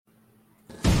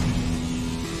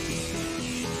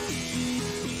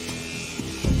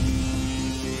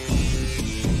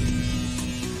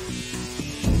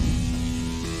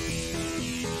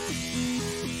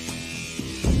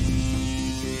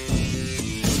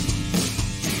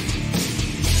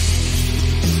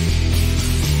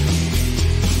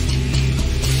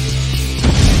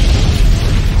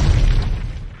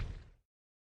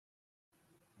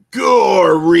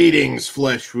Greetings,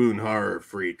 Flesh Wound Horror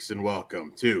freaks, and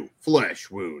welcome to Flesh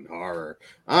Wound Horror.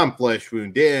 I'm Flesh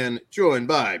Wound Dan, joined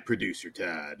by producer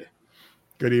Todd.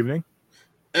 Good evening.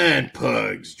 And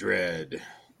Pugs Dread.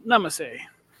 Namaste.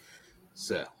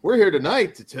 So, we're here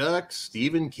tonight to talk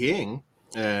Stephen King,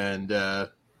 and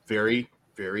very,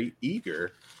 very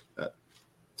eager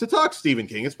to talk Stephen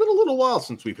King. It's been a little while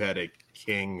since we've had a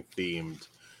King-themed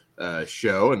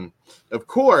show, and of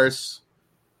course,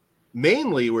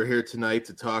 mainly we're here tonight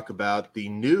to talk about the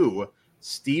new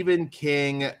Stephen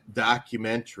King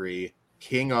documentary,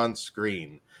 King on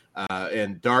Screen.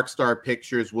 And Dark Star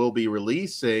Pictures will be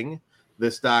releasing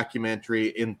this documentary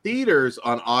in theaters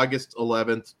on August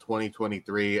 11th,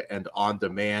 2023, and on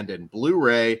demand and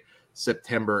Blu-ray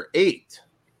September 8th,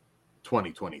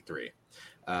 2023.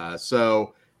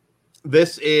 So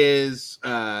this is,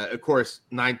 of course,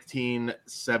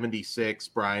 1976.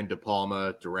 Brian De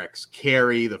Palma directs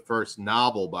Carrie, the first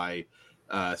novel by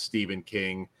Stephen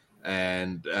King.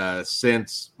 And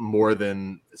since then, more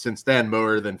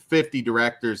than 50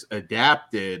 directors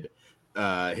adapted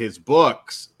his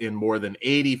books in more than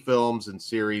 80 films and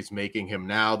series, making him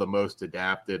now the most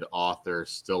adapted author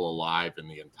still alive in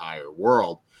the entire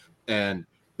world. And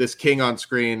this King on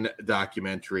Screen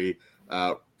documentary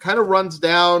kind of runs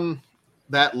down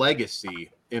that legacy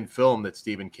in film that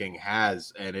Stephen King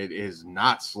has, and it is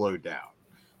not slowed down.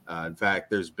 In fact,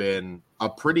 there's been a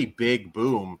pretty big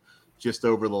boom just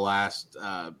over the last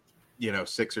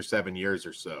 6 or 7 years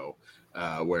or so,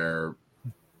 where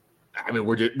I mean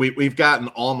we've gotten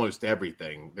almost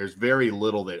everything. There's very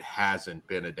little that hasn't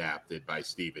been adapted by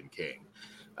Stephen King,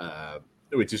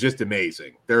 which is just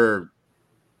amazing. There are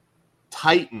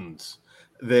titans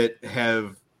that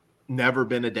have never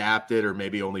been adapted, or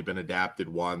maybe only been adapted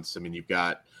once. I mean, you've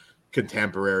got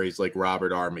contemporaries like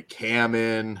Robert R.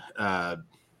 McCammon,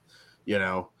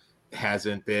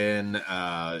 hasn't been.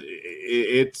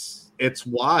 It's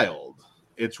wild.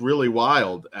 It's really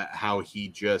wild how he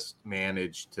just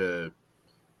managed to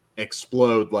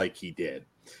explode like he did.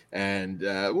 And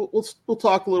we'll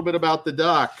talk a little bit about the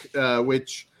doc,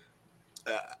 which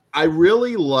I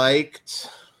really liked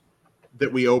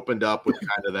that we opened up with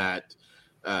kind of that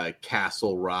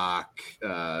Castle Rock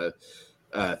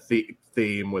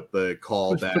theme with the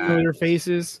callback, familiar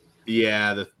faces.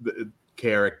 Yeah, the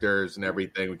characters and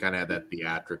everything. We kind of had that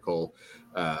theatrical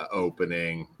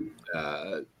opening.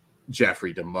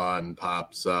 Jeffrey DeMunn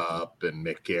pops up, and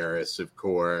Mick Garris, of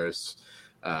course.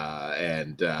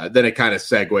 And then it kind of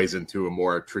segues into a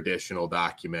more traditional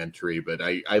documentary. But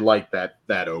I like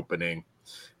that opening.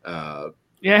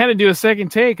 Yeah, I had to do a second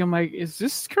take. I'm like, is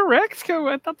this correct?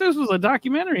 I thought this was a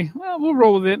documentary. Well, we'll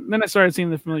roll with it. And then I started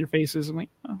seeing the familiar faces. I'm like,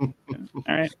 oh, okay. All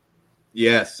right.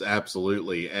 Yes,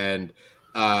 absolutely. And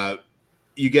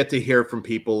you get to hear from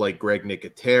people like Greg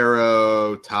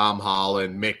Nicotero, Tom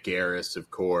Holland, Mick Garris, of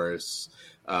course,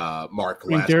 Mark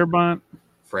Lester.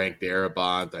 Frank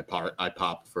Darabont. I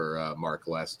popped for Mark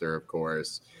Lester, of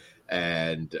course.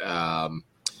 And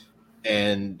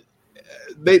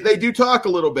They do talk a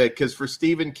little bit, because for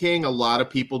Stephen King, a lot of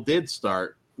people did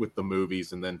start with the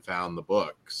movies and then found the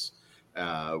books,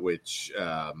 which...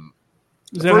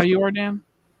 Is that how you are, Dan?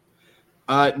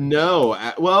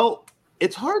 No. Well,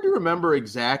 it's hard to remember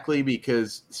exactly,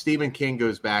 because Stephen King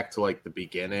goes back to like the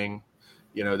beginning.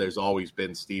 There's always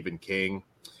been Stephen King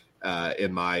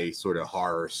in my sort of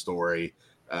horror story.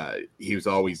 He was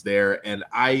always there. And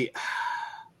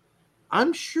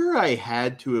I'm sure I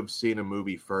had to have seen a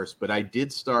movie first, but I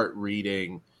did start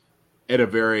reading at a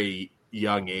very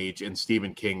young age, and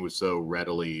Stephen King was so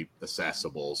readily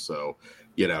accessible. So,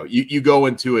 you go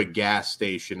into a gas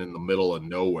station in the middle of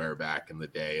nowhere back in the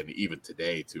day, and even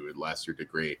today to a lesser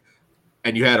degree,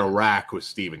 and you had a rack with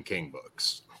Stephen King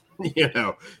books. It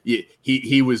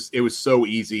was so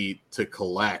easy to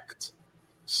collect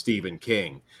Stephen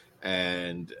King,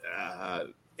 and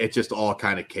it just all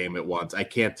kind of came at once. I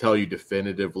can't tell you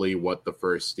definitively what the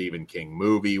first Stephen King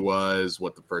movie was,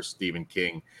 what the first Stephen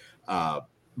King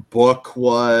book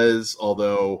was,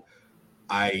 although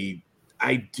I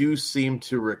do seem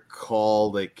to recall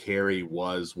that Carrie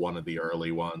was one of the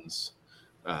early ones.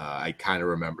 I kind of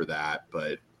remember that.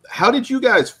 But how did you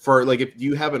guys if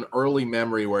you have an early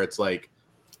memory where it's like,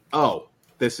 oh,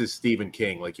 this is Stephen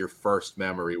King, like your first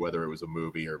memory, whether it was a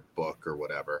movie or book or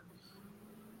whatever?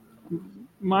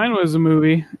 Mine was a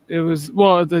movie. It was,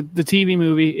 the TV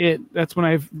movie. That's when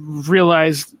I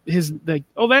realized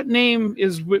that name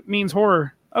is what means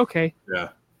horror. Okay. Yeah.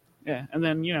 Yeah. And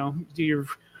then, do your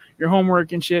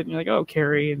homework and shit. And you're like, oh,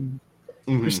 Carrie and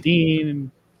Christine. And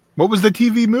what was the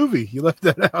TV movie? You left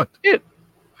that out. It.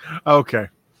 Okay.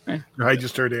 I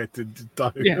just heard it.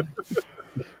 Yeah.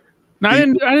 No, I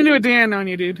didn't do a Dan on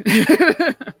you, dude.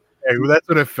 Hey, well, that's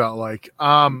what it felt like.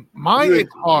 Mine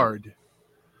it's hard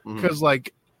because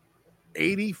like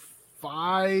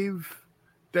 85,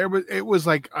 it was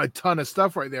like a ton of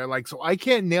stuff right there. Like, so I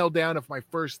can't nail down if my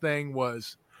first thing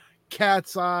was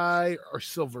Cat's Eye or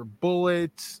Silver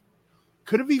Bullet.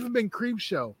 Could have even been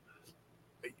Creepshow.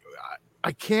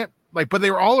 I can't like, but they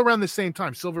were all around the same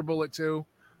time. Silver Bullet too,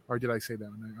 or did I say that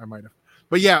one? I might have.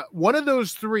 But yeah, one of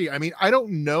those three. I mean, I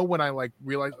don't know when I like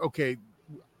realized. Okay.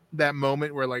 That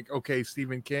moment where like, okay,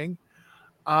 Stephen King,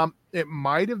 it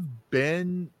might have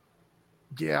been,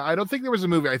 yeah, I don't think there was a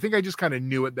movie. I think I just kind of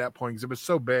knew at that point because it was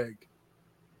so big.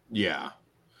 Yeah.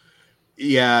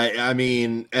 I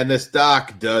mean, and this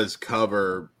doc does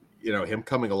cover, him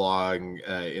coming along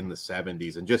in the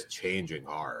 70s and just changing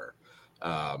horror.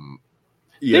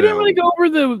 They didn't really go over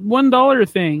the $1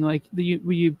 thing, like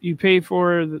you pay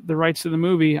for the rights to the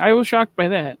movie. I was shocked by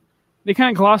that. They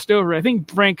kind of glossed over. I think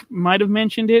Frank might have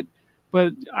mentioned it,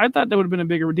 but I thought that would have been a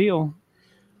bigger deal.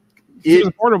 It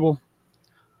was affordable.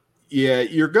 Yeah,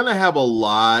 you're going to have a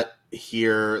lot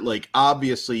here. Like,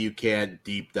 obviously, you can't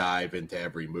deep dive into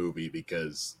every movie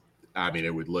because, I mean,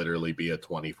 it would literally be a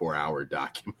 24-hour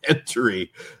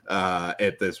documentary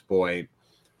at this point.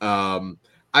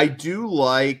 I do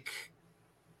like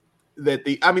that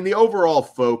the overall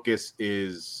focus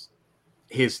is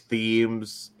his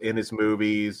themes in his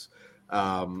movies.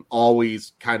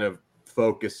 Always kind of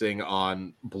focusing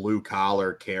on blue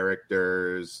collar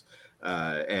characters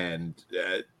and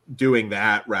doing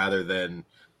that rather than,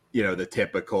 the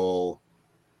typical,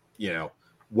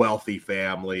 wealthy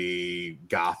family,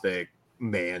 Gothic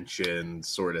mansion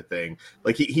sort of thing.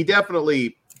 Like he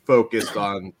definitely focused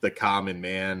on the common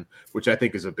man, which I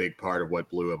think is a big part of what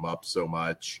blew him up so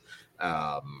much.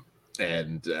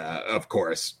 And of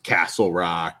course, Castle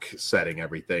Rock setting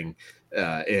everything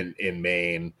in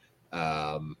Maine,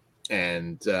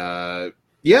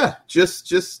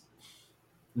 just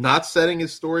not setting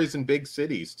his stories in big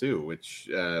cities too, which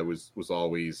was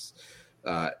always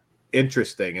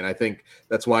interesting, and I think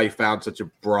that's why he found such a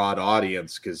broad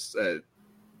audience because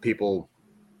people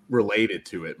related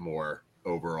to it more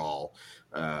overall,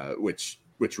 which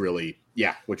really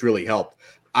helped.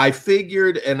 I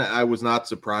figured, and I was not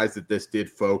surprised that this did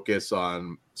focus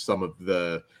on some of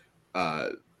the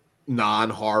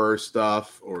non-horror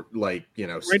stuff, or like,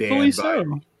 Rightfully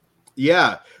so.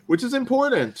 Yeah, which is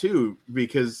important too,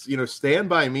 because Stand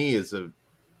By Me is a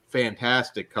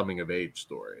fantastic coming of age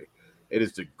story. It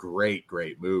is a great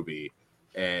movie,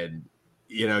 and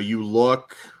you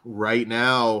look right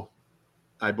now,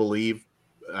 I believe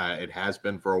it has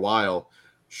been for a while,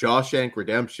 Shawshank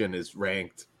Redemption is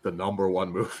ranked the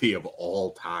 #1 movie of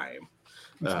all time.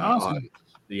 That's awesome.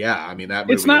 Yeah, I mean that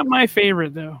movie. It's not my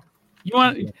favorite though. You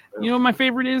know what my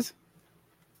favorite is?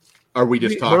 Are we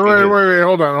just talking? Wait,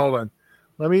 hold on.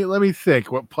 Let me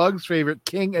think what Pug's favorite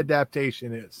King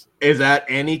adaptation is. Is that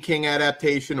any King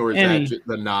adaptation, or is that just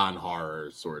the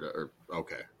non-horror sort of?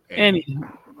 Okay. Any.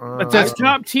 But that's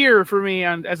top tier for me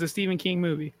as a Stephen King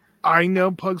movie. I know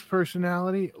Pug's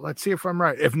personality. Let's see if I'm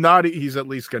right. If not, he's at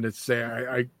least going to say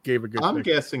I gave a good. I'm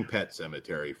guessing Pet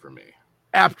Sematary for me.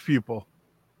 Apt Pupil.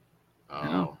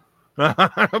 Oh.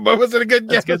 But was it a good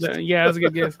guess? Yeah, it was a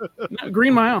good guess. No,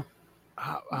 Green Mile.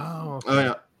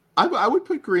 Yeah. I would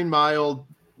put Green Mile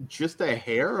just a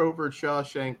hair over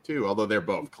Shawshank too, although they're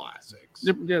both classics.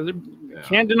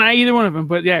 Can't deny either one of them.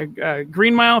 But yeah,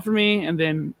 Green Mile for me, and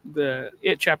then the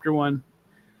It Chapter 1.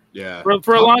 Yeah,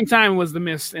 for a long time was The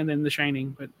Mist, and then The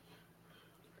Shining. But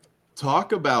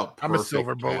talk about I'm a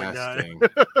Silver Bullet casting.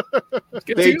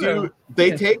 guy.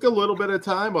 They take a little bit of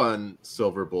time on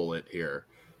Silver Bullet here.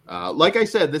 Like I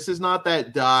said, this is not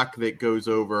that doc that goes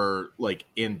over like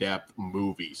in-depth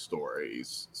movie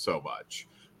stories so much,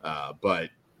 but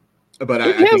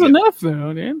it has enough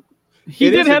though, man. He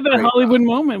did have that Hollywood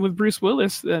moment with Bruce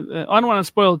Willis. I don't want to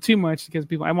spoil too much because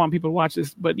I want people to watch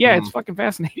this, but yeah, it's fucking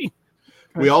fascinating.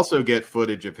 We also get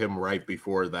footage of him right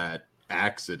before that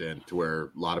accident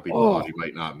where a lot of people thought he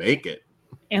might not make it.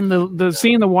 And the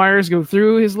seeing the wires go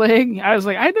through his leg, I was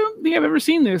like, I don't think I've ever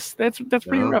seen this. That's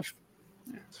pretty rough.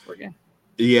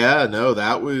 Yeah, no,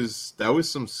 that was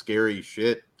some scary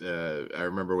shit. I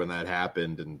remember when that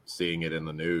happened and seeing it in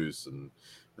the news, and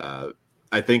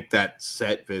I think that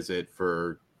set visit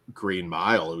for Green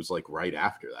Mile, it was like right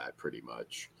after that, pretty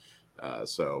much.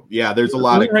 So yeah, there's a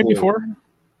lot of right before.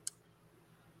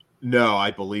 No, I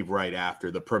believe right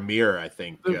after the premiere. I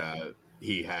think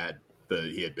he had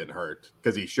been hurt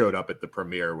because he showed up at the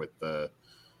premiere with the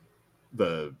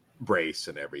brace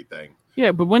and everything.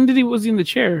 Yeah, but when was he in the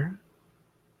chair?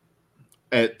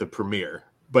 At the premiere.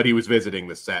 but he was visiting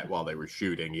the set while they were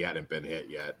shooting. He hadn't been hit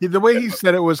yet. The way he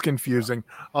said it was confusing.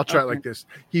 I'll try it like this.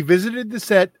 He visited the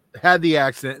set, had the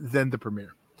accident, then the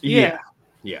premiere. Yeah.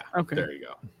 Okay. There you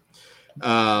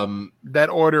go. That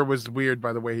order was weird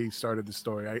by the way he started the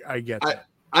story. I get that.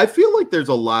 I feel like there's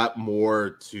a lot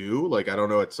more too. Like, I don't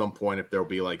know at some point if there'll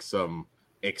be like some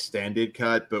extended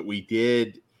cut, but we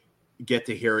did get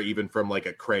to hear even from like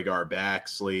a Craig R.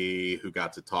 Baxley who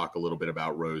got to talk a little bit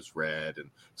about Rose Red and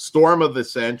Storm of the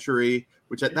Century,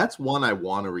 which that's one I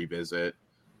want to revisit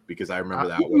because I remember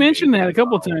that. You mentioned that a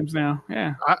couple of times now.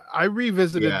 Yeah, I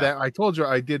revisited that. I told you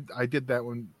I did that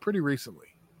one pretty recently.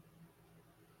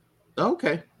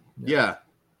 Okay, yeah.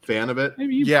 Fan of it?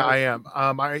 Yeah, I am.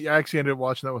 I actually ended up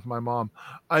watching that with my mom.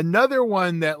 Another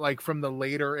one that like from the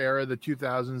later era, the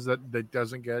 2000s, that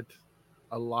doesn't get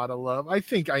a lot of love. I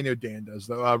think I know Dan does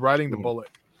though. Riding the Bullet.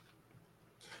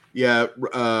 Yeah,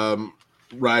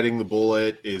 Riding the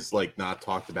Bullet is like not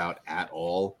talked about at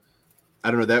all.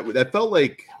 I don't know, that felt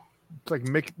like it's like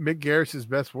Mick Garris's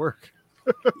best work.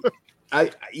 I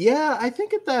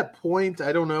think at that point,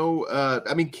 I don't know.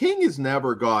 I mean, King has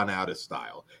never gone out of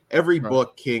style. Every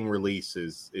book King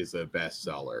releases is a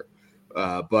bestseller.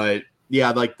 But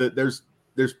yeah, like there's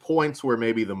points where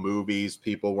maybe the movies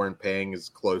people weren't paying as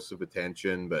close of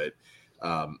attention. But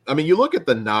I mean, you look at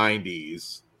the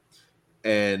 90s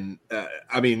and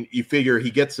I mean, you figure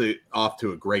he gets off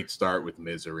to a great start with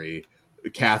Misery.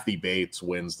 Kathy Bates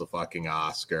wins the fucking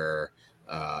Oscar.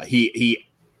 He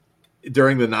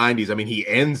during the 90s, I mean, he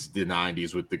ends the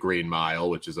 90s with The Green Mile,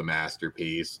 which is a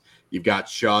masterpiece. You've got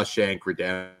Shawshank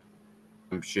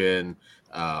Redemption.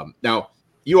 Now,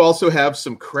 you also have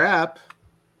some crap.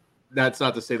 That's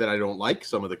not to say that I don't like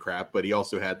some of the crap, but he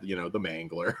also had, The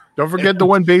Mangler. Don't forget the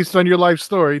one based on your life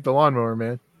story, The Lawnmower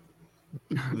Man.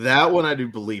 That one I do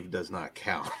believe does not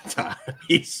count.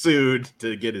 He sued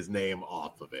to get his name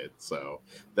off of it, so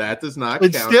that does not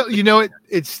count. Still,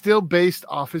 it's still based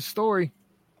off his story.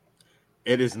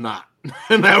 It is not,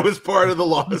 and that was part of the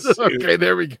lawsuit. Okay,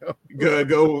 there we go.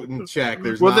 Go and check.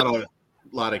 There's not a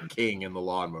lot of King in The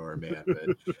Lawnmower Man.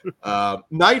 But,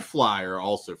 Night Flyer,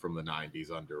 also from the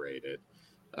 90s, underrated.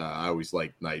 I always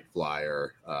liked Night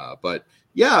Flyer. But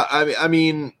yeah, I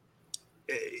mean,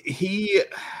 he's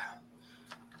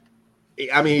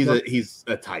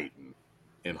a titan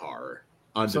in horror,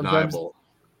 undeniable.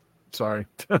 Sorry,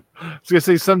 I was gonna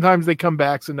say sometimes they come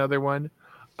back's another one.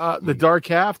 The Dark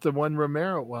Half, the one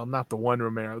Romero. Well, not the one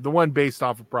Romero. The one based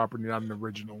off of property, not an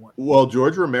original one. Well,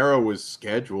 George Romero was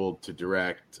scheduled to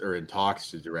direct, or in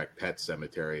talks to direct, Pet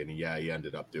Sematary, and he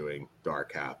ended up doing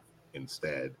Dark Half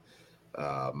instead.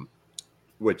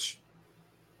 Which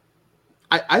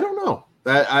I don't know.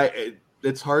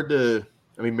 It's hard to.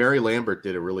 I mean, Mary Lambert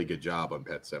did a really good job on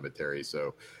Pet Sematary,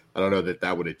 so I don't know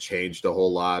that would have changed a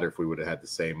whole lot, or if we would have had the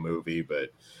same movie, but.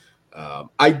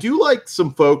 I do like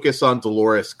some focus on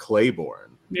Dolores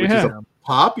Claiborne, which is a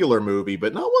popular movie,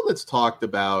 but not one that's talked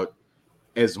about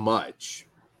as much.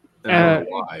 I don't know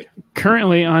why.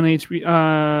 Currently on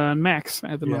HBO Max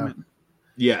at the moment.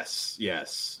 Yes.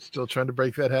 Still trying to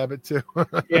break that habit too.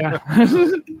 Yeah.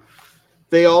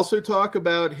 They also talk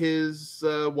about his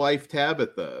wife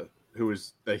Tabitha, who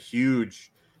was a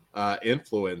huge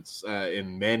influence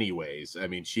in many ways. I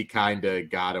mean, she kind of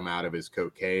got him out of his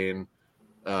cocaine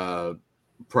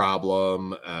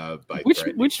problem.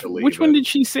 Which one did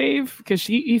she save? Because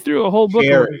he threw a whole book.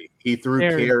 Carrie. He threw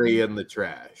Carrie in the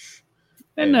trash.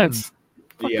 That nuts.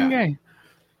 Fucking guy.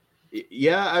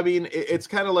 Yeah, I mean, it's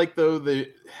kind of like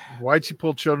why'd she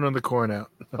pull Children of the Corn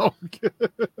out?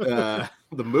 The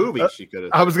movie she could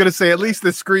have. I was gonna say at least the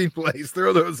screenplays.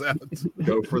 Throw those out.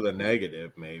 Go for the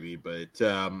negative, maybe, but.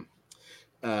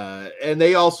 And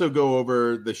they also go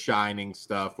over the Shining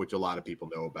stuff, which a lot of people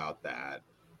know about that.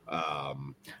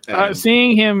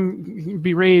 Seeing him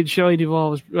berate Shelley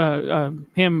Duvall Stanley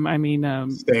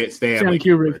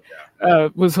Kubrick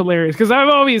was hilarious because I've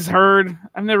always heard.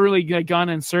 I've never really gone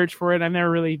and searched for it. I've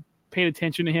never really paid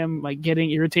attention to him like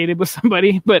getting irritated with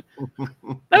somebody, but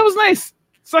that was nice.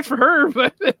 Sucks for her,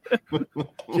 but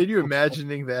can you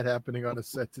imagining that happening on a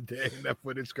set today and that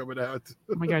footage coming out?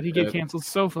 Oh my god, he'd get canceled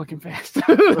so fucking fast.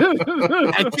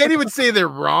 I can't even say they're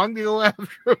wrong to go after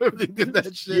him if they did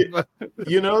that shit.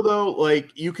 Though,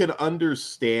 like you can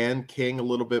understand King a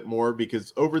little bit more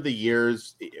because over the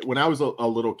years, when I was a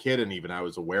little kid and even I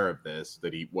was aware of this,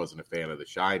 that he wasn't a fan of The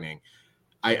Shining,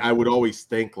 I would always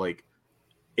think like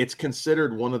it's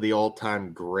considered one of the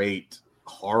all-time great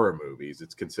horror movies.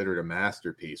 It's considered a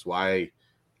masterpiece.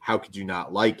 How could you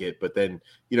not like it? But then,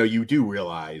 you do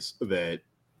realize that,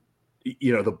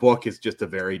 the book is just a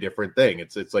very different thing.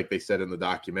 It's like they said in the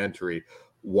documentary,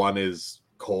 one is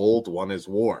cold, one is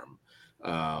warm.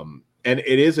 And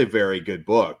it is a very good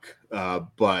book,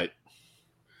 but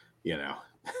you know,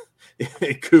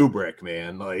 Kubrick,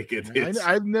 man, like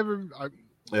I'm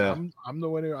the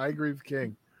one who I agree with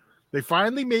King. They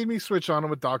finally made me switch on him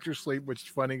with Dr. Sleep, which is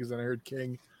funny because then I heard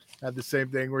King had the same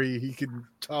thing where he can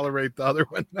tolerate the other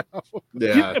one now.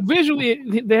 Yeah,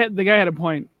 visually, the guy had a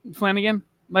point. Flanagan,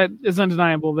 but it's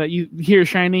undeniable that you hear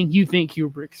Shining, you think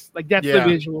Kubrick's. Like that's the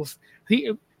visuals.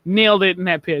 He nailed it in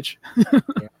that pitch. Yeah.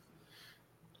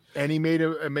 And he made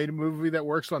a movie that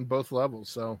works on both levels,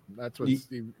 so that's what's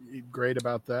great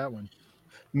about that one.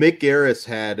 Mick Garris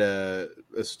had a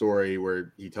story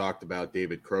where he talked about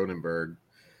David Cronenberg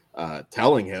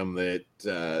telling him that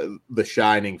the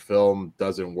Shining film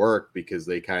doesn't work because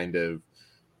they kind of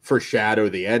foreshadow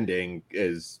the ending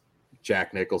as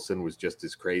Jack Nicholson was just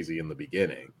as crazy in the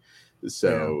beginning.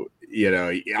 So, you know,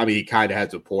 I mean, he kind of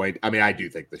has a point. I mean, I do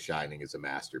think The Shining is a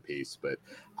masterpiece, but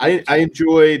I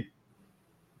enjoyed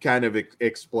kind of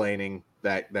explaining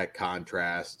that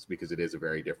contrast because it is a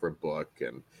very different book.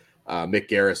 And Mick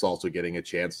Garris also getting a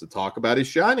chance to talk about his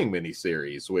Shining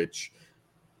miniseries, which,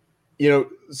 you know,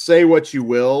 say what you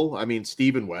will. I mean,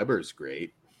 Steven Weber's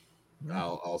great.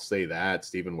 I'll say that.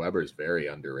 Steven Weber's very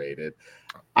underrated.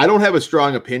 I don't have a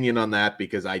strong opinion on that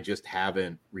because I just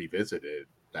haven't revisited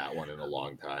that one in a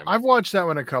long time. I've watched that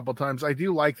one a couple times. I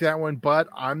do like that one, but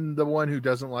I'm the one who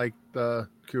doesn't like the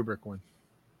Kubrick one.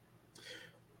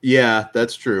 Yeah,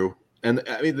 that's true. And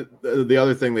I mean, the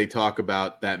other thing they talk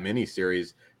about that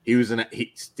miniseries,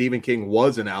 Stephen King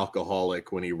was an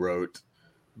alcoholic when he wrote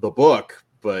the book,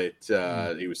 but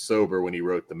he was sober when he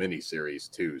wrote the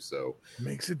miniseries too. So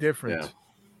makes a difference.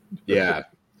 Yeah.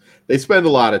 They spend a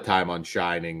lot of time on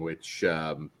Shining, which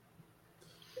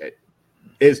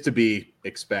is to be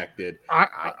expected.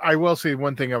 I will say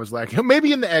one thing I was lacking,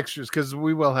 maybe in the extras, because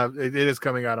we will have it is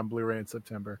coming out on Blu-ray in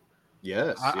September.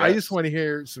 Yes, I just want to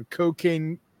hear some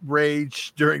cocaine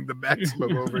rage during the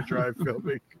Maximum Overdrive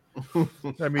filming.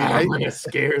 I mean, I'm gonna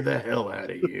scare the hell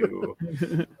out of you.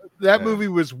 That movie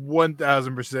was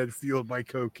 1,000% fueled by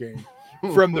cocaine,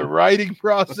 from the writing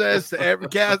process to every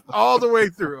cast, all the way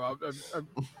through.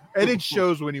 And it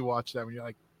shows when you watch that when you're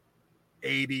like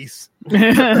 80s.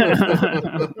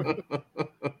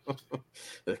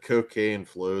 The cocaine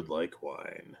flowed like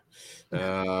wine.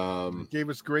 Gave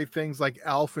us great things like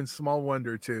Alf and Small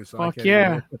Wonder too. So fuck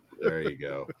yeah! There you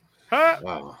go.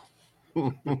 Wow.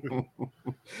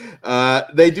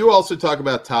 They do also talk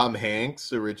about Tom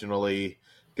Hanks originally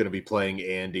going to be playing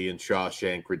Andy in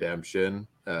Shawshank Redemption,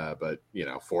 but you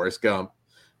know, Forrest Gump,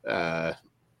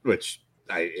 which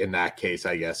in that case,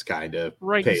 I guess, kind of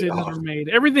right decisions were made.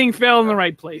 Everything fell in the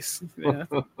right place. Yeah.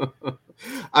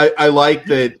 I like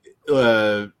that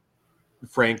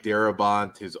Frank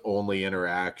Darabont, his only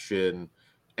interaction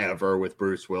ever with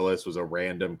Bruce Willis was a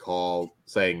random call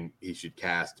saying he should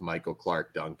cast Michael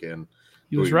Clark Duncan.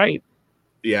 He was right.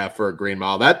 Yeah, for a Green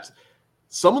Mile. That's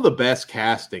some of the best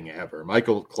casting ever.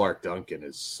 Michael Clark Duncan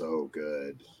is so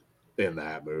good in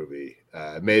that movie.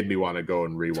 It made me want to go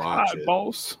and rewatch it.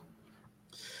 Boss.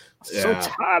 So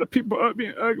tired of people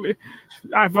being ugly.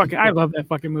 I love that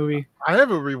fucking movie. I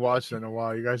haven't rewatched it in a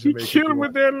while. You guys are making kill him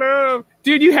with that love,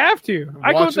 dude. You have to.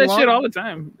 I go with that shit all the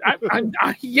time.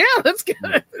 Yeah, let's get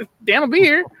it. Dan will be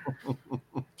here.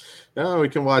 No, we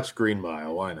can watch Green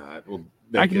Mile. Why not?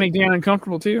 I can make Dan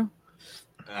uncomfortable too.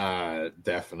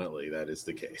 Definitely, that is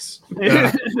the case.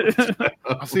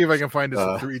 I'll see if I can find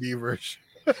us a 3D version.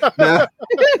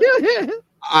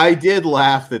 I did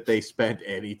laugh that they spent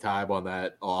any time on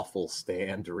that awful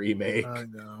Stand remake. I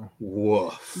know.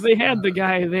 Woof. They had the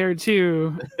guy there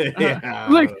too. Yeah,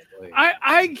 look,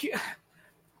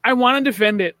 I want to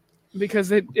defend it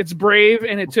because it's brave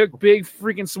and it took big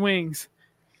freaking swings,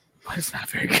 but it's not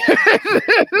very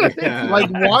good. Yeah. Like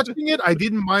watching it, I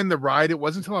didn't mind the ride. It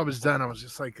wasn't until I was done. I was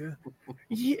just like,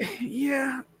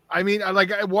 yeah. I mean,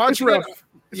 I watched it.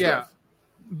 Yeah. Rough.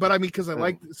 But I mean, because I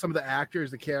like some of the actors,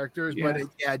 the characters, but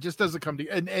it just doesn't come to.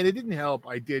 And it didn't help.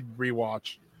 I did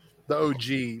rewatch the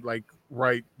OG like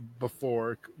right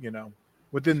before,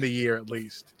 within the year at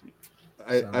least.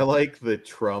 I like the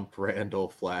Trump Randall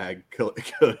Flagg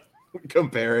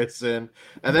comparison,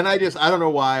 and then I don't know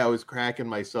why I was cracking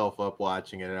myself up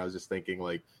watching it, and I was just thinking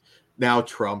like, now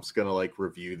Trump's gonna like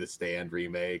review the Stand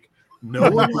remake.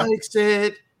 No one likes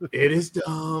it. It is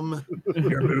dumb.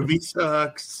 Your movie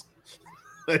sucks.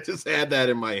 I just had that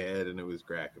in my head, and it was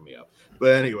cracking me up.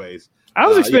 But anyways, I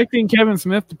was expecting Kevin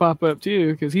Smith to pop up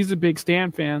too, because he's a big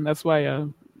Stan fan. That's why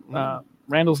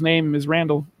Randall's name is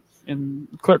Randall in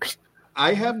Clerks.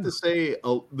 I have to say,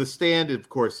 The Stand, of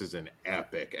course, is an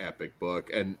epic book,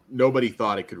 and nobody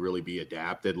thought it could really be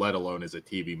adapted, let alone as a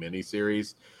TV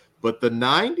miniseries. But the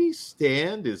 90s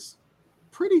Stand is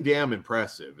pretty damn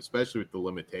impressive, especially with the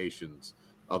limitations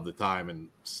of the time, and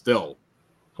still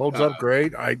holds up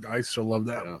great. I still love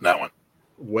that one.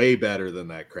 Way better than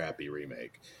that crappy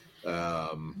remake.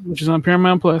 Which is on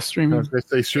Paramount Plus streaming.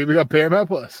 They streaming on Paramount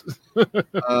Plus.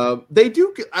 They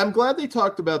do. I'm glad they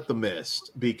talked about The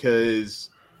Mist, because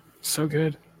so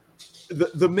good.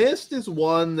 The Mist is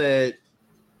one that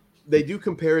they do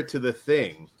compare it to The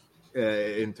Thing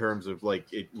in terms of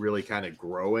like it really kind of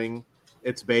growing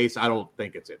its base. I don't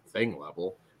think it's at Thing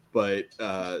level, but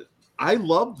I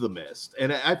loved The Mist,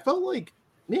 and I felt like,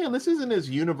 man, this isn't as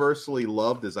universally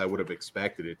loved as I would have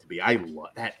expected it to be. I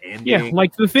love that ending. Yeah,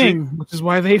 like The Thing, which is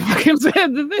why they fucking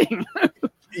said The Thing.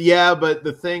 Yeah, but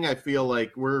The Thing, I feel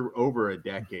like we're over a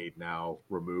decade now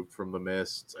removed from The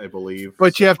Mist, I believe.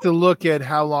 But you have to look at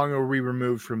how long are we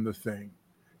removed from The Thing.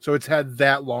 So it's had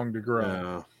that long to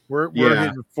grow. We're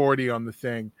hitting 40 on The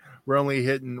Thing. We're only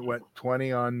hitting,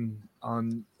 20 on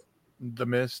The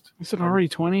Mist? Is it already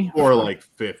 20? Or like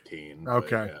 15.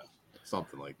 Okay. Yeah.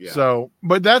 Something like So,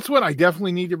 but that's what I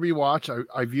definitely need to rewatch.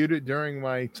 I viewed it during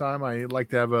my time. I like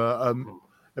to have a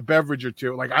beverage or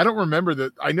two. Like, I don't remember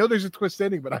that. I know there's a twist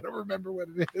ending, but I don't remember what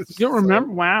it is. You don't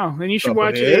remember? Wow. Then you should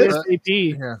watch it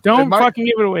ASAP. Yeah. Don't fucking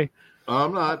give it away.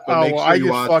 I'm not. But make sure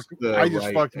I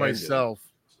just fucked myself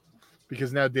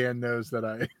because now Dan knows that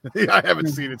I haven't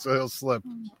seen it, so he'll slip.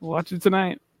 Watch it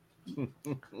tonight.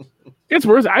 It's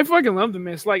worth it. I fucking love The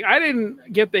Mist. Like, I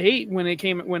didn't get the hate when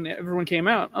everyone came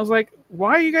out. I was like,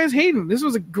 why are you guys hating? This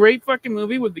was a great fucking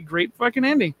movie with a great fucking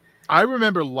ending. I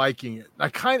remember liking it. I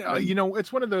kind of,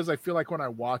 it's one of those, I feel like when I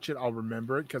watch it, I'll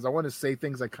remember it because I want to say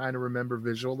things I kind of remember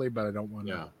visually, but I don't want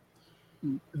to.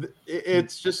 Yeah.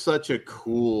 It's just such a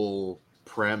cool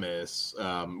premise.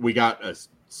 We got a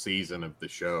season of the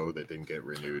show that didn't get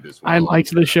renewed as well. I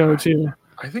liked the show too.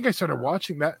 I think I started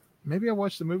watching that. Maybe I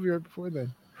watched the movie right before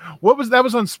then. That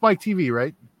was on Spike TV,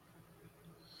 right?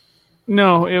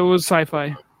 No, it was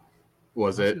Sci-Fi.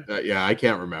 Was it? Yeah, I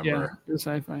can't remember. Yeah, it was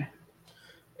Sci-Fi.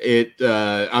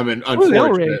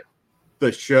 Unfortunate.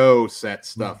 The show set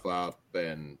stuff up,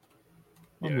 and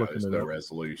there's no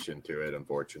resolution to it,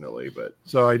 unfortunately. But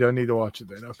so I don't need to watch it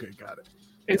then. Okay, got it.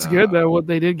 It's good though what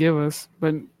they did give us,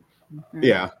 but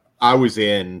yeah, I was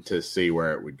in to see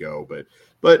where it would go,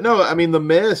 but no, I mean, The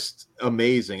Mist,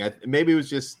 amazing. Maybe it was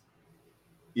just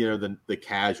the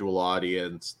casual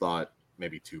audience thought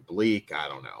maybe too bleak. I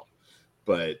don't know,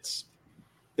 but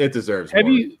it deserves. Have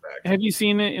you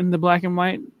seen it in the black and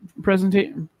white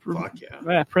presentation? Fuck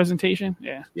yeah. Presentation.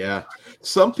 Yeah. Yeah.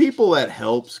 Some people that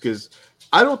helps because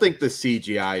I don't think the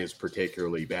CGI is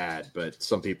particularly bad, but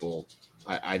some people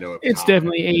I know it's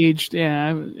definitely aged.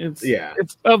 Yeah.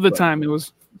 It's of the time. It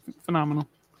was phenomenal.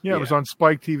 Yeah, it was on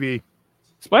Spike TV.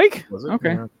 Spike? Was it?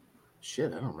 Okay. Yeah.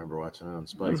 Shit, I don't remember watching it on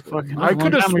Spike. I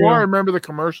could have swore I remember the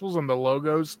commercials and the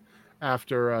logos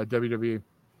after WWE.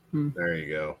 There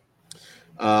you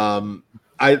go.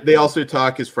 They also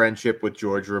talk his friendship with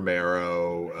George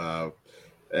Romero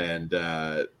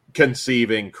and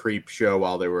conceiving Creepshow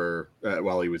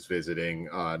while he was visiting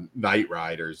on Night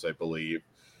Riders, I believe.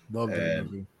 Love that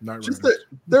movie. Just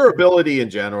their ability in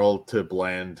general to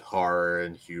blend horror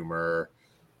and humor.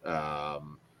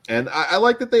 And I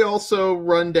like that they also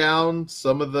run down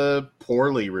some of the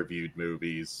poorly reviewed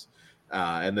movies.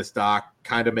 And this doc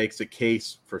kind of makes a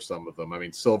case for some of them. I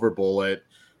mean, Silver Bullet,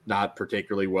 not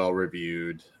particularly well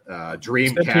reviewed.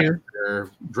 Dreamcatcher,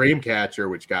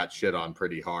 which got shit on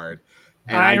pretty hard.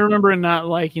 And I remember not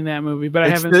liking that movie, but I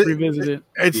haven't revisited it.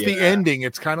 It's the ending.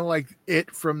 It's kind of like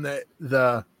it from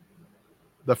the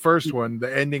first one.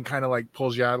 The ending kind of like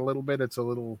pulls you out a little bit. It's a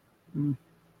little.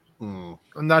 I'm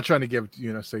not trying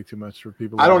to say too much for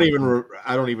people. I don't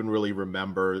even really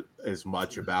remember as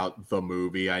much about the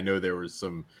movie. I know there was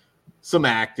some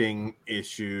acting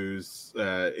issues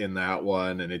in that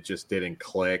one, and it just didn't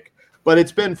click. But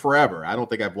it's been forever. I don't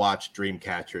think I've watched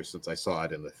Dreamcatcher since I saw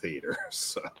it in the theater.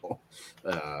 So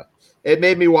it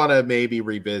made me want to maybe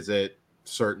revisit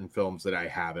certain films that I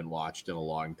haven't watched in a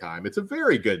long time. It's a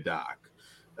very good doc.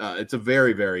 It's a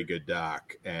very, very good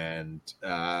doc, and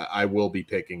I will be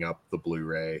picking up the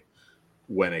Blu-ray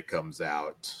when it comes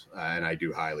out, and I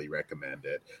do highly recommend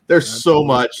it. There's so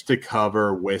much to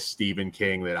cover with Stephen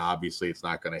King that obviously it's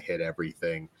not going to hit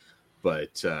everything,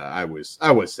 but I was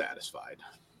satisfied.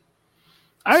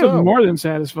 I was more than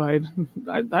satisfied.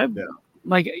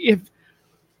 Like if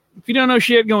you don't know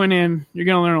shit going in, you're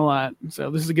going to learn a lot.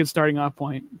 So this is a good starting off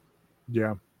point.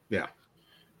 Yeah. Yeah.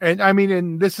 And I mean,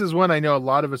 and this is one I know a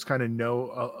lot of us kind of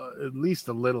know at least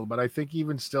a little, but I think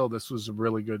even still, this was a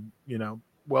really good,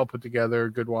 well put together,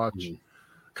 good watch. Mm-hmm.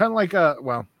 Kind of like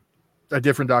a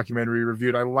different documentary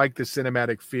reviewed. I like the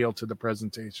cinematic feel to the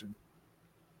presentation.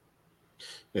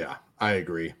 Yeah, I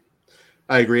agree.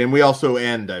 And we also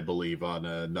end, I believe, on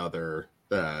another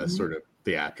sort of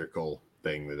theatrical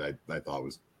thing that I thought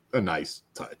was a nice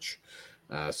touch.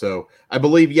 So I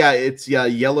believe, it's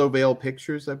Yellow Veil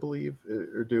Pictures, I believe,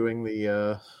 are doing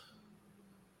the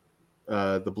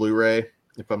Blu-ray,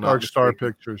 if I'm not Dark mistaken. Star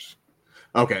Pictures.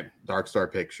 Okay, Dark Star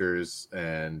Pictures,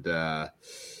 and I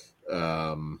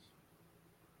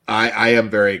am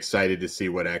very excited to see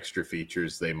what extra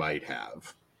features they might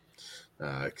have.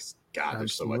 Because God,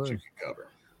 there's so much you can cover.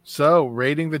 So,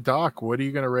 rating the doc, what are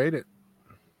you going to rate it?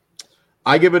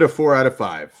 I give it a 4 out of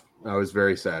 5. I was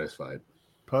very satisfied.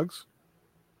 Pugs?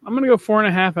 I'm going to go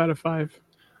 4.5 out of 5.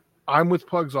 I'm with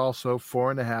Pugs also,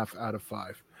 4.5 out of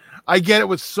 5. I get it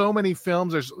with so many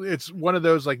films. It's one of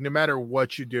those, like, no matter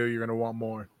what you do, you're going to want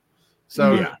more.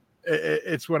 So, yeah.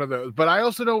 It's one of those. But I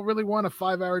also don't really want a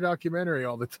 5-hour documentary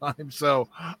all the time. So,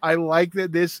 I like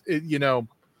that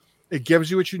it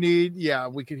gives you what you need. Yeah,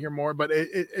 we can hear more, but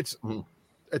it's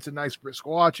a nice brisk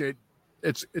watch.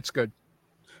 It's good.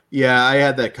 Yeah, I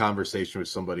had that conversation with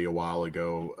somebody a while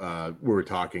ago. We were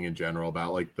talking in general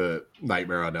about like the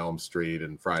Nightmare on Elm Street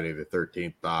and Friday the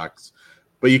 13th docs,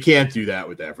 but you can't do that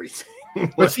with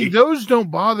everything. But see, those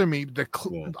don't bother me.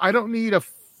 I don't need a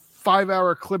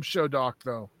 5-hour clip show doc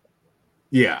though.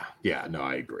 Yeah, no,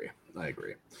 I agree.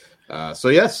 So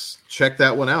yes, check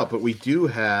that one out. But we do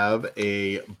have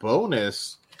a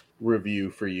bonus review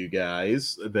for you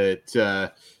guys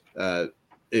that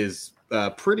is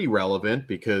pretty relevant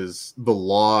because the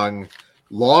long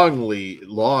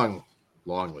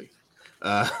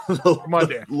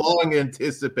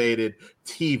anticipated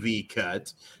TV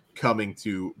cut coming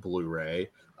to Blu-ray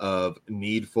of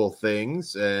Needful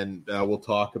Things, and we'll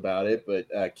talk about it. But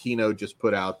Kino just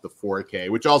put out the 4K,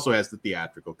 which also has the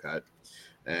theatrical cut,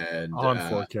 and on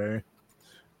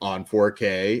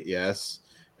 4K, yes.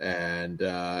 And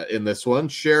in this one,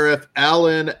 Sheriff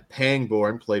Alan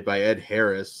Pangborn, played by Ed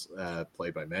Harris,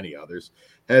 played by many others,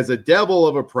 has a devil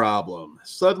of a problem.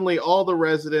 Suddenly, all the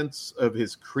residents of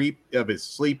his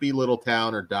sleepy little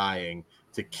town are dying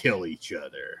to kill each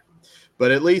other. But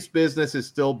at least business is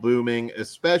still booming,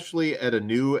 especially at a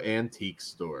new antique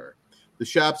store. The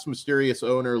shop's mysterious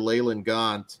owner, Leyland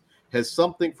Gaunt, has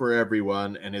something for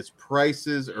everyone, and his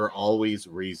prices are always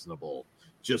reasonable.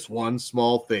 Just one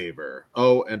small favor.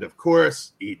 Oh, and of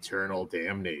course, eternal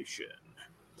damnation.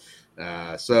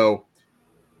 So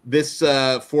this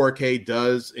 4K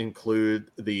does include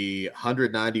the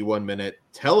 191-minute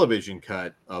television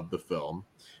cut of the film,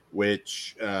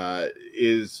 which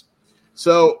is...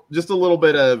 So just a little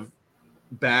bit of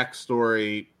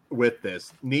backstory with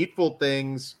this. Needful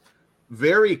Things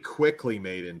very quickly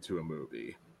made into a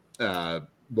movie.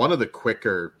 One of the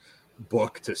quicker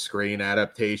book-to-screen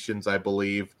adaptations, I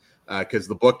believe, because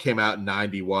the book came out in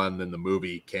 91, then the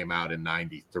movie came out in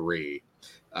 93.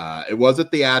 It was a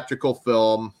theatrical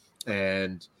film,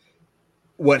 and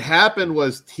what happened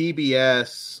was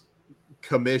TBS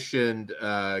commissioned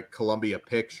Columbia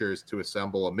Pictures to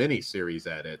assemble a miniseries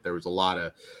edit. There was a lot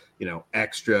of,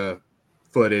 extra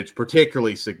footage,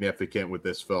 particularly significant with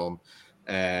this film,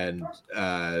 and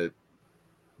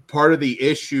part of the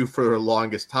issue for the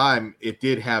longest time, it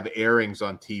did have airings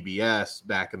on TBS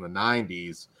back in the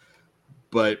 90s,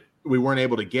 but we weren't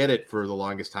able to get it for the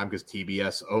longest time because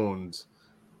TBS owned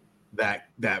that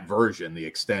version, the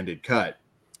extended cut.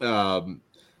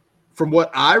 From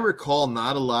what I recall,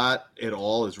 not a lot at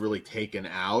all is really taken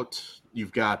out.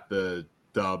 You've got the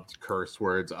dubbed curse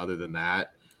words. Other than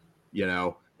that,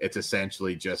 it's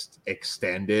essentially just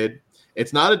extended.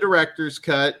 It's not a director's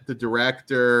cut. The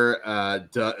director,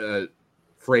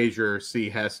 Fraser C.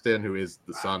 Heston, who is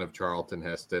the son of Charlton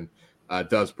Heston,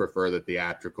 does prefer the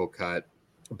theatrical cut.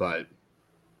 But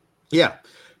yeah,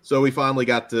 so we finally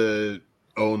got to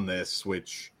own this,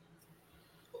 which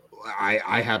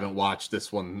I haven't watched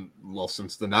this one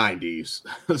since the 90s,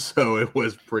 so it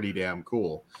was pretty damn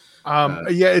cool.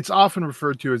 It's often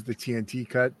referred to as the TNT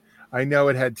cut. I know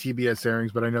it had TBS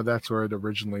airings, but I know that's where it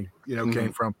originally,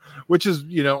 came from, which is,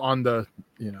 on the,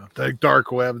 the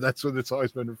dark web. That's what it's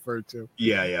always been referred to.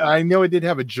 Yeah. I know it did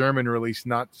have a German release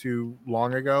not too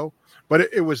long ago, but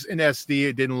it was in SD.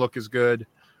 It didn't look as good.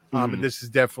 But this is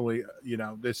definitely,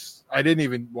 this. I didn't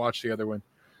even watch the other one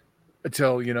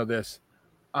until, this.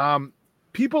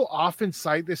 People often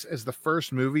cite this as the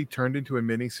first movie turned into a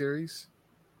miniseries,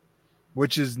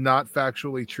 which is not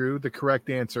factually true. The correct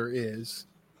answer is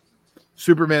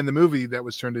Superman the movie that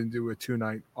was turned into a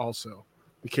 2-night also,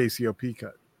 the KCOP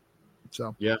cut.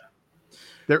 So yeah,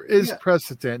 there is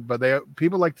precedent, but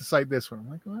people like to cite this one. I'm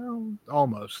like, well,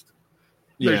 almost.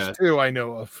 There's 2 I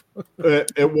know of.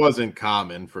 It wasn't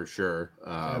common for sure.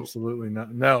 Absolutely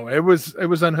not. No, it was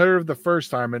unheard of the first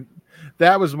time, and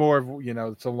that was more of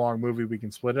it's a long movie. We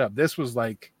can split it up. This was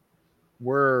like,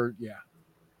 I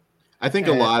think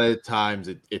a lot of times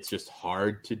it's just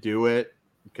hard to do it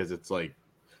because it's like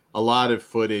a lot of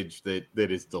footage that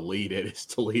is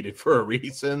deleted for a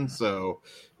reason. So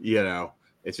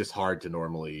it's just hard to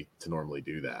normally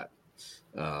do that.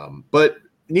 But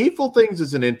Needful Things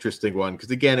is an interesting one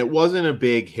because, again, it wasn't a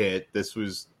big hit. This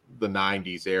was the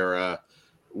 90s era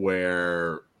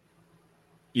where,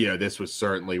 this was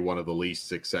certainly one of the least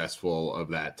successful of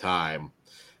that time.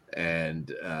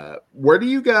 And where do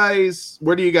you guys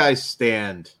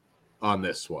stand on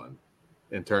this one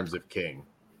in terms of King?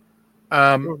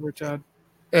 And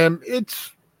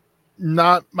it's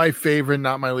not my favorite,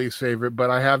 not my least favorite, but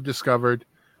I have discovered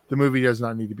the movie does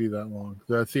not need to be that long.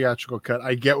 The theatrical cut,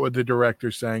 I get what the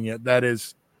director's saying.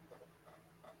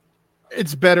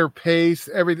 It's better paced.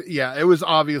 Everything. Yeah, it was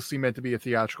obviously meant to be a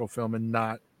theatrical film and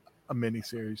not a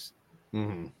miniseries.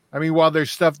 Mm-hmm. I mean, while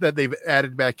there's stuff that they've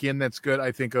added back in that's good,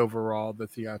 I think overall the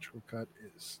theatrical cut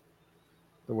is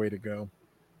the way to go.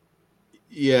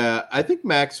 Yeah, I think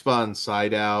Max von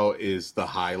Sydow is the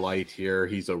highlight here.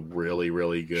 He's a really,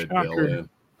 really good villain.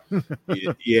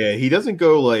 Yeah, he doesn't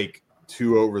go like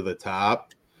too over the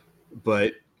top,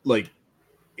 but like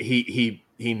he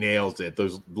nails it.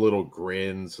 Those little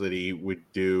grins that he would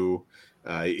do,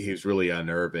 he's really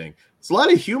unnerving. It's a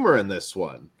lot of humor in this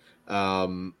one,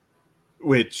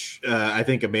 which I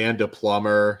think Amanda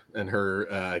Plummer and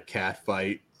her cat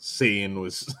fight scene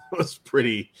was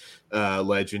pretty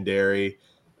legendary.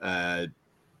 The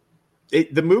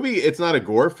movie, it's not a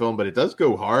gore film, but it does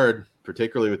go hard,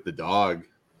 particularly with the dog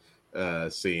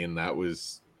scene. That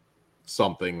was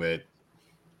something that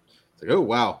it's like, oh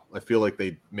wow, I feel like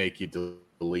they make you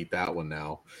delete that one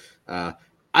now.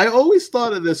 I always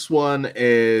thought of this one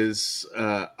as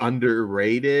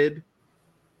underrated,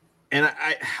 and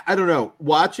I don't know,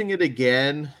 watching it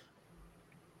again,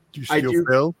 I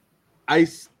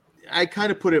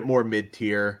kind of put it more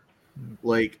mid-tier.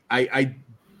 Like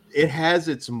it has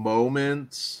its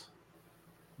moments,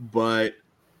 but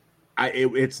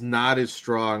it's not as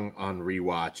strong on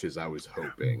rewatch as I was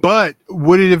hoping. But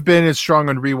would it have been as strong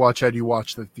on rewatch had you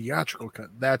watched the theatrical cut?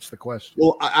 That's the question.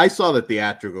 Well, I saw the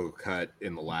theatrical cut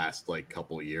in the last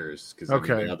couple of years because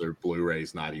the other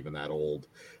Blu-ray's not even that old.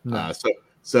 No.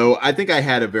 So I think I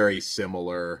had a very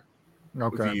similar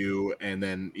view, and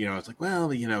then it's like, well,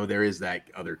 there is that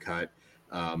other cut.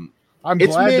 I'm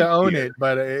glad to own it,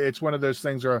 but it's one of those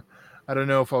things where I don't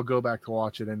know if I'll go back to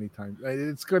watch it anytime.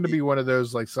 It's going to be one of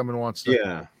those, like, someone wants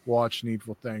to watch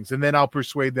Needful Things, and then I'll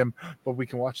persuade them, but we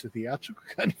can watch the theatrical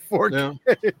cut for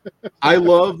it. I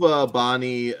love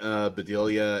Bonnie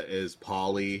Bedelia as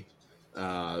Polly.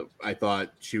 I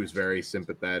thought she was very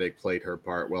sympathetic, played her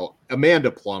part well. Amanda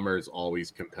Plummer is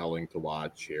always compelling to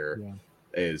watch here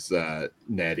as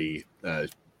Nettie.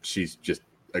 She's just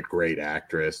a great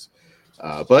actress.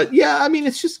 But yeah, I mean,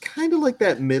 it's just kind of like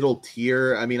that middle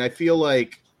tier. I mean, I feel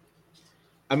like,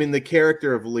 the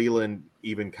character of Leland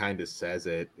even kind of says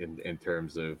it in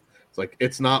terms of, it's like,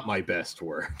 it's not my best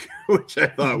work, which I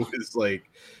thought was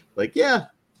like, yeah,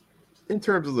 in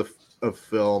terms of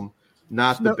film,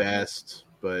 not the best,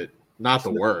 but not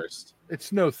the worst.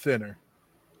 It's no thinner.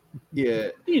 Yeah.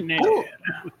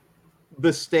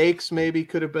 The stakes maybe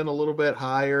could have been a little bit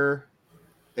higher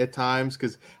at times,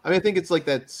 because I think it's like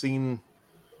that scene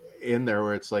in there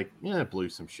where it's like, it blew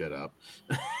some shit up.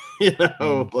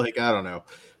 Like, I don't know.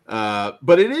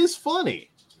 But it is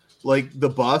funny. Like the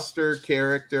Buster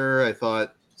character, I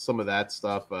thought some of that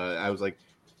stuff, I was like,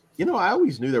 I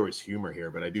always knew there was humor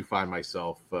here, but I do find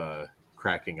myself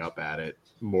cracking up at it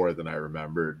more than I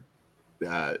remembered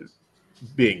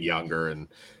being younger, and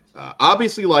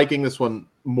obviously liking this one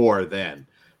more then.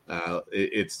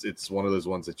 It's one of those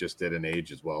ones that just didn't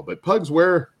age as well. But Pugs,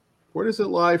 where does it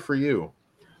lie for you?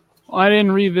 Well, I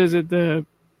didn't revisit the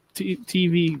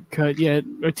TV cut yet,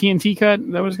 or TNT cut. Is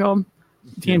that what it's called?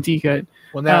 TNT cut.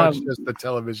 Well, now it's just the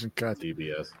television cut.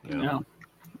 TBS. No,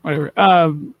 whatever.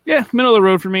 Middle of the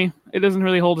road for me. It doesn't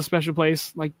really hold a special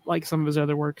place like some of his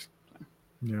other works.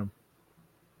 Yeah.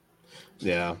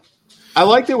 Yeah. I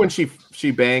liked it when she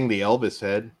banged the Elvis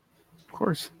head. Of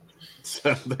course.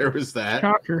 So there was that.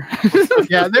 Shocker.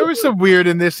 Yeah, there was some weird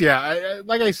in this. Yeah,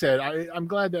 like I said, I'm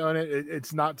glad to own it.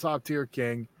 It's not top tier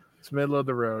King. It's middle of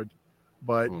the road,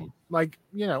 but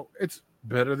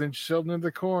Better than Children of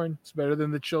the Corn. It's better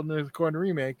than the Children of the Corn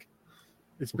remake.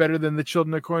 It's better than the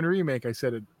Children of the Corn remake. I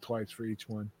said it twice for each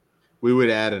one. We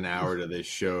would add an hour to this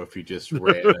show if you just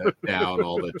ran down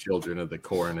all the Children of the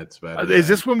Corn. It's better. Is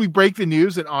this when we break the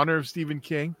news in honor of Stephen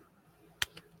King?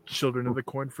 Children of the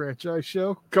Corn franchise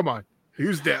show? Come on.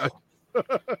 Who's down?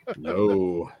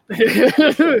 No.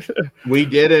 We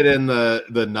did it in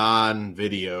the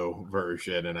non-video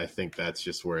version, and I think that's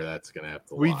just where that's going to have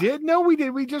to lie. We did? No, we did.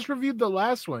 We just reviewed the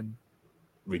last one.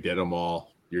 We did them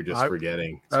all. You're just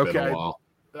forgetting. It's been a while.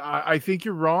 I think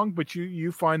you're wrong, but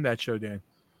you find that show, Dan.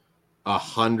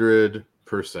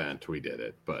 100% we did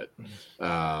it, but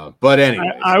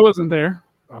anyway, I wasn't there.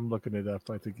 I'm looking it up.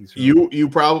 I think he's wrong. You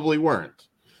probably weren't,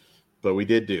 but we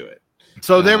did do it.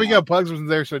 So there we go. Pugs wasn't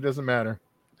there, so it doesn't matter.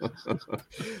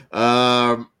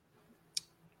 Yeah,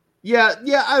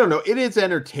 I don't know. It is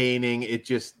entertaining. It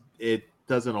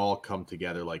doesn't all come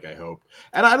together like I hoped,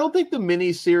 and I don't think the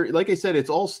miniseries, like I said, it's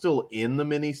all still in the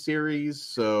miniseries.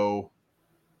 So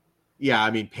yeah, I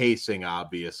mean pacing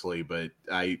obviously, but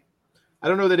I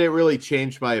don't know that it really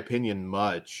changed my opinion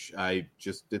much.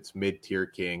 It's mid-tier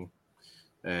King.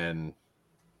 And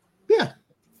yeah,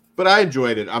 but I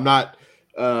enjoyed it. I'm not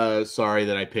sorry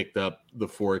that I picked up the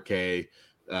 4K,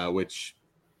 which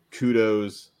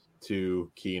kudos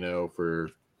to Kino for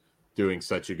doing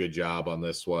such a good job on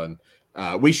this one.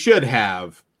 We should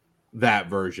have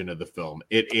that version of the film.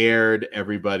 It aired.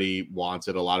 Everybody wants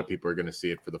it. A lot of people are going to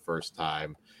see it for the first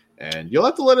time. And you'll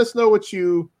have to let us know what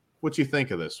you think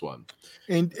of this one.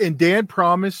 And Dan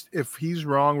promised if he's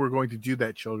wrong, we're going to do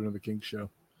that Children of the King show.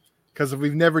 Because if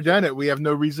we've never done it, we have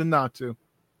no reason not to.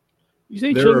 You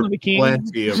say Children of the King?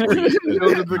 Plenty of reasons.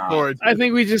 Children of the Corn. I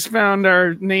think we just found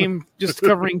our name just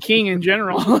covering King in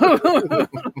general.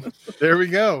 There we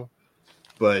go.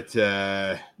 But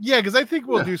yeah, because I think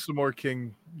we'll do some more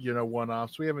King,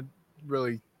 one-offs. We haven't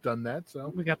really done that,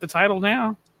 so we got the title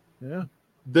now. Yeah.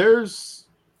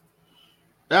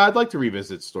 I'd like to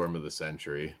revisit Storm of the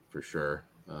Century for sure.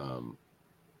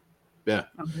 Yeah,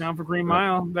 I'm down for Green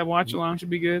Mile. That watch along should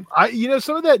be good.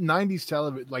 Some of that '90s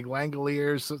television, like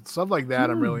Langoliers, stuff like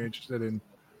that. I'm really interested in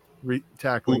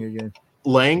tackling again.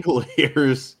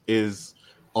 Langoliers is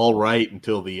all right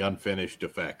until the unfinished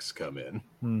effects come in,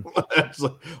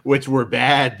 which were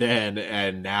bad then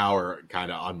and now are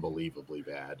kind of unbelievably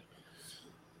bad.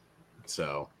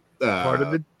 So part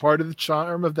of the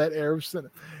charm of that Arab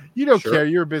cinema. You don't care.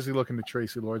 You're busy looking at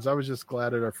Tracy Lords. I was just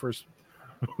glad that our first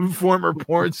former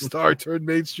porn star turned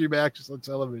mainstream actress on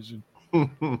television.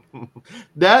 I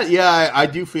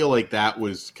do feel like that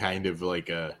was kind of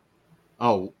like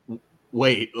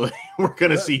wait, we're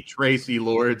gonna see Tracy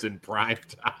Lords in prime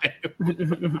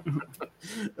time.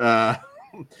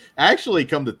 Actually,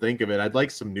 come to think of it, I'd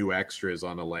like some new extras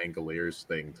on a Langoliers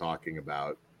thing talking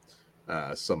about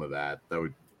some of that.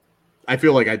 I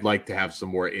feel like I'd like to have some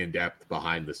more in-depth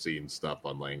behind-the-scenes stuff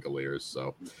on Langoliers.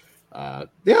 So,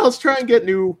 let's try and get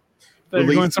new. They're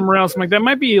going somewhere else. I'm like, that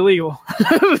might be illegal.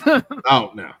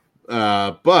 Oh, no.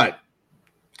 But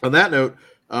on that note,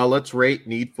 let's rate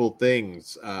Needful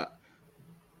Things.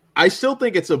 I still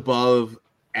think it's above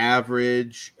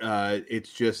average.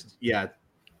 It's just,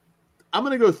 I'm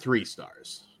going to go 3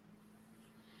 stars.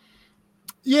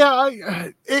 Yeah,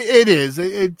 it is.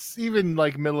 It's even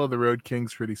like middle of the road.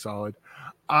 King's pretty solid.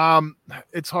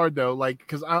 It's hard though,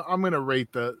 because I'm gonna rate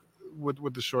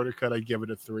with the shorter cut. I give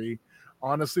it a 3.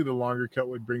 Honestly, the longer cut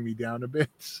would bring me down a bit,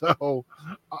 so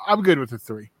I'm good with a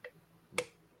 3.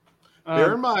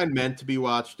 Bear in mind, meant to be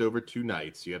watched over 2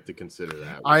 nights. You have to consider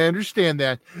that. I understand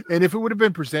that, and if it would have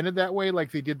been presented that way,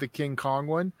 like they did the King Kong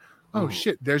one,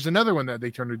 shit, there's another one that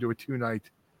they turned into a 2-night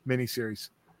miniseries,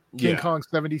 King Kong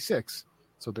 76.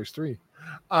 So there's 3.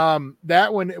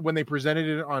 That one, when they presented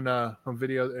it on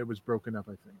video, it was broken up,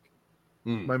 I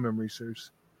think. My memory serves.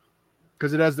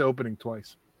 Because it has the opening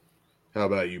twice. How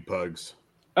about you, Pugs?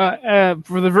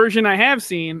 For the version I have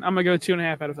seen, I'm going to go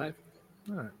 2.5 out of 5.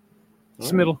 All right.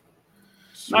 It's middle.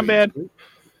 Sweet. Not bad.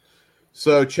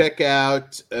 So check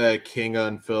out King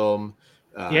on Film.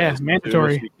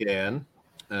 Mandatory. As we can.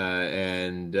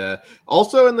 And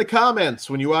also in the comments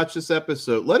when you watch this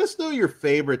episode, let us know your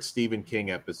favorite Stephen King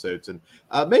episodes and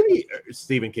maybe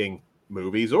Stephen King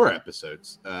movies or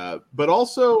episodes. But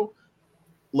also,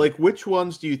 like, which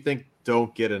ones do you think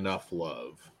don't get enough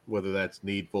love? Whether that's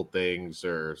Needful Things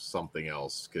or something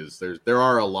else, because there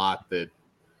are a lot that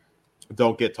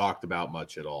don't get talked about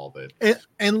much at all.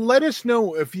 And let us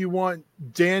know if you want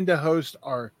Dan to host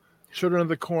our Children of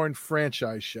the Corn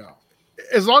franchise show.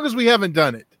 As long as we haven't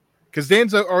done it, because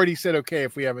Dan's already said okay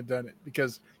if we haven't done it,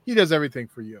 because he does everything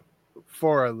for you,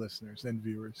 for our listeners and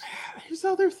viewers. There's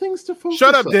other things to focus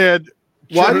Shut up, on. Dad.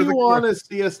 Why do you want to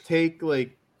see us take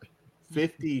like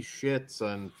 50 shits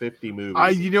on 50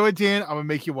 movies? You know what, Dan? I'm gonna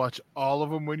make you watch all of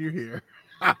them when you're here.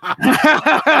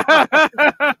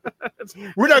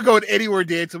 We're not going anywhere,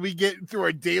 Dan, until we get through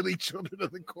our daily Children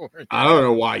of the Corn. I don't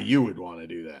know why you would want to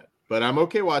do that, but I'm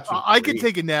okay watching. I can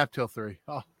take a nap till 3.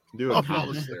 Do a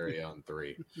commissary on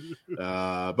 3.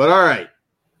 But all right,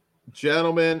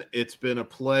 gentlemen, it's been a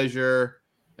pleasure,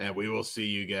 and we will see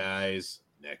you guys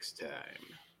next time.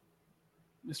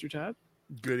 Mr. Todd,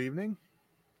 good evening.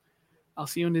 I'll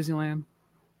see you in Disneyland.